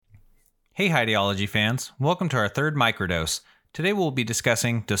Hey ideology fans, welcome to our third Microdose. Today we'll be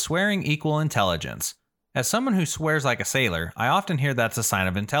discussing, does swearing equal intelligence? As someone who swears like a sailor, I often hear that's a sign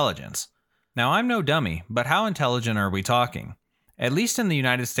of intelligence. Now I'm no dummy, but how intelligent are we talking? At least in the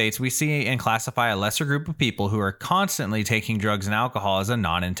United States, we see and classify a lesser group of people who are constantly taking drugs and alcohol as a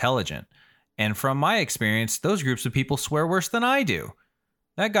non-intelligent. And from my experience, those groups of people swear worse than I do.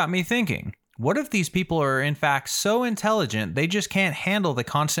 That got me thinking. What if these people are in fact so intelligent they just can't handle the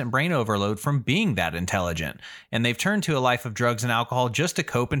constant brain overload from being that intelligent, and they've turned to a life of drugs and alcohol just to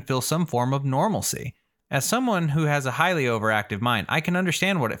cope and feel some form of normalcy? As someone who has a highly overactive mind, I can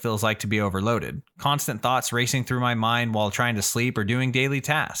understand what it feels like to be overloaded. Constant thoughts racing through my mind while trying to sleep or doing daily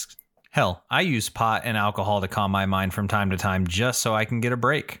tasks. Hell, I use pot and alcohol to calm my mind from time to time just so I can get a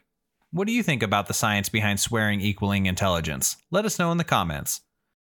break. What do you think about the science behind swearing equaling intelligence? Let us know in the comments.